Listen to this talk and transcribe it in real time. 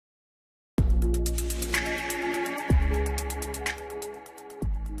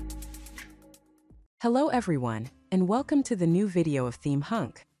Hello everyone, and welcome to the new video of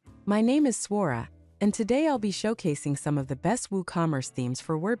ThemeHunk. My name is Swara, and today I'll be showcasing some of the best WooCommerce themes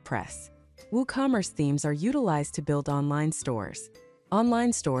for WordPress. WooCommerce themes are utilized to build online stores.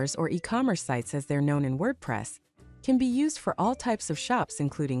 Online stores, or e-commerce sites as they're known in WordPress, can be used for all types of shops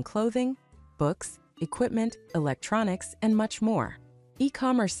including clothing, books, equipment, electronics, and much more.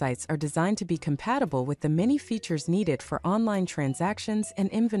 E-commerce sites are designed to be compatible with the many features needed for online transactions and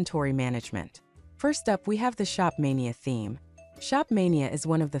inventory management. First up, we have the Shopmania theme. Shopmania is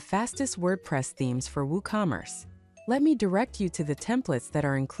one of the fastest WordPress themes for WooCommerce. Let me direct you to the templates that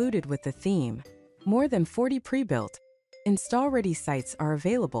are included with the theme. More than 40 pre-built, install-ready sites are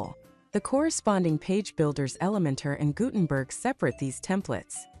available. The corresponding page builders Elementor and Gutenberg separate these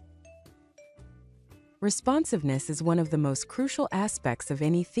templates. Responsiveness is one of the most crucial aspects of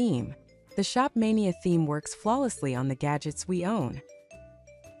any theme. The Shopmania theme works flawlessly on the gadgets we own.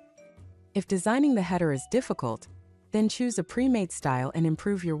 If designing the header is difficult, then choose a pre-made style and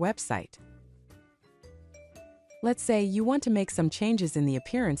improve your website. Let's say you want to make some changes in the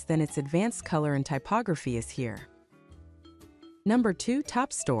appearance, then its advanced color and typography is here. Number 2,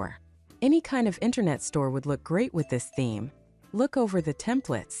 Top Store. Any kind of internet store would look great with this theme. Look over the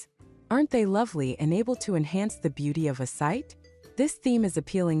templates. Aren't they lovely and able to enhance the beauty of a site? This theme is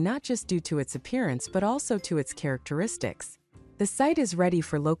appealing not just due to its appearance but also to its characteristics. The site is ready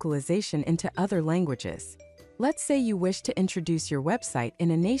for localization into other languages. Let's say you wish to introduce your website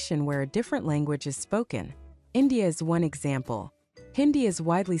in a nation where a different language is spoken. India is one example. Hindi is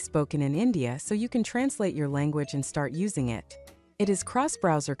widely spoken in India, so you can translate your language and start using it. It is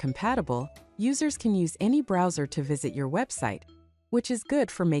cross-browser compatible. Users can use any browser to visit your website, which is good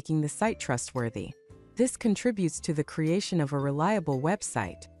for making the site trustworthy. This contributes to the creation of a reliable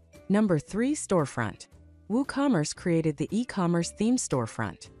website. Number 3, Storefront. WooCommerce created the e-commerce theme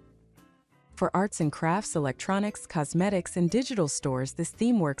storefront. For arts and crafts, electronics, cosmetics, and digital stores, this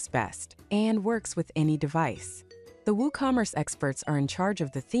theme works best and works with any device. The WooCommerce experts are in charge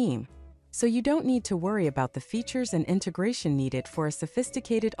of the theme, so you don't need to worry about the features and integration needed for a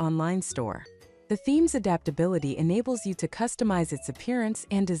sophisticated online store. The theme's adaptability enables you to customize its appearance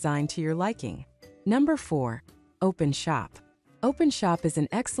and design to your liking. Number 4, Open Shop. Open Shop is an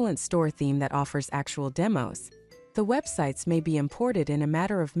excellent store theme that offers actual demos. The websites may be imported in a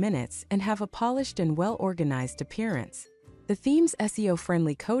matter of minutes and have a polished and well-organized appearance. The theme's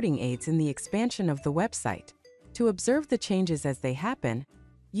SEO-friendly coding aids in the expansion of the website. To observe the changes as they happen,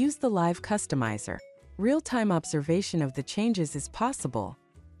 use the Live Customizer. Real-time observation of the changes is possible.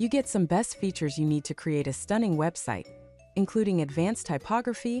 You get some best features you need to create a stunning website, including advanced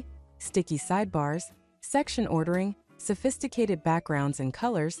typography, sticky sidebars, section ordering, sophisticated backgrounds and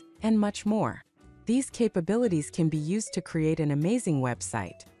colors, and much more. These capabilities can be used to create an amazing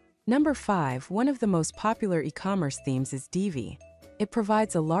website. Number 5, one of the most popular e-commerce themes is Divi. It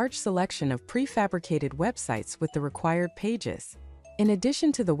provides a large selection of prefabricated websites with the required pages. In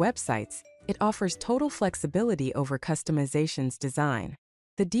addition to the websites, it offers total flexibility over customization's design.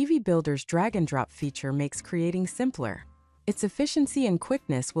 The Divi Builder's drag-and-drop feature makes creating simpler. Its efficiency and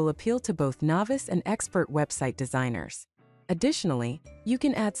quickness will appeal to both novice and expert website designers. Additionally, you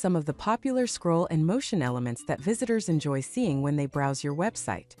can add some of the popular scroll and motion elements that visitors enjoy seeing when they browse your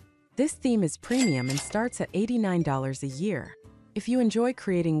website. This theme is premium and starts at $89 a year. If you enjoy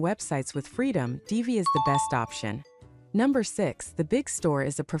creating websites with freedom, Divi is the best option. Number 6, The Big Store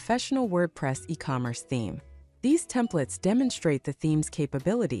is a professional WordPress e-commerce theme. These templates demonstrate the theme's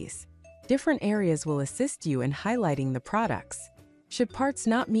capabilities. Different areas will assist you in highlighting the products. Should parts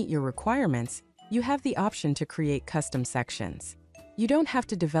not meet your requirements, you have the option to create custom sections. You don't have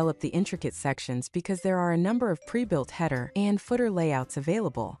to develop the intricate sections because there are a number of pre-built header and footer layouts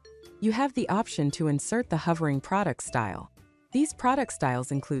available. You have the option to insert the hovering product style. These product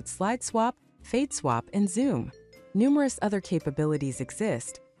styles include slide swap, fade swap, and zoom. Numerous other capabilities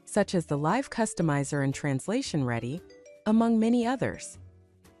exist, such as the Live Customizer and Translation Ready, among many others.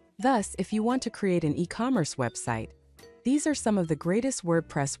 Thus, if you want to create an e-commerce website, these are some of the greatest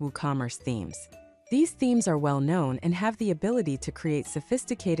WordPress WooCommerce themes. These themes are well known and have the ability to create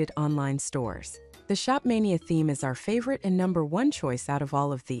sophisticated online stores. The Shopmania theme is our favorite and number 1 choice out of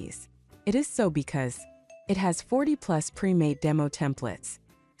all of these. It is so because it has 40+ pre-made demo templates,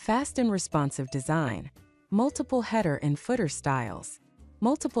 fast and responsive design, multiple header and footer styles,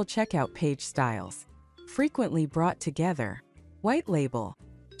 multiple checkout page styles, frequently brought together, white label,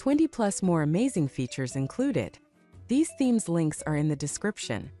 20+ more amazing features included. These themes links are in the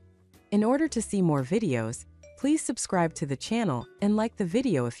description. In order to see more videos, please subscribe to the channel and like the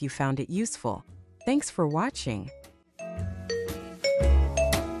video if you found it useful. Thanks for watching.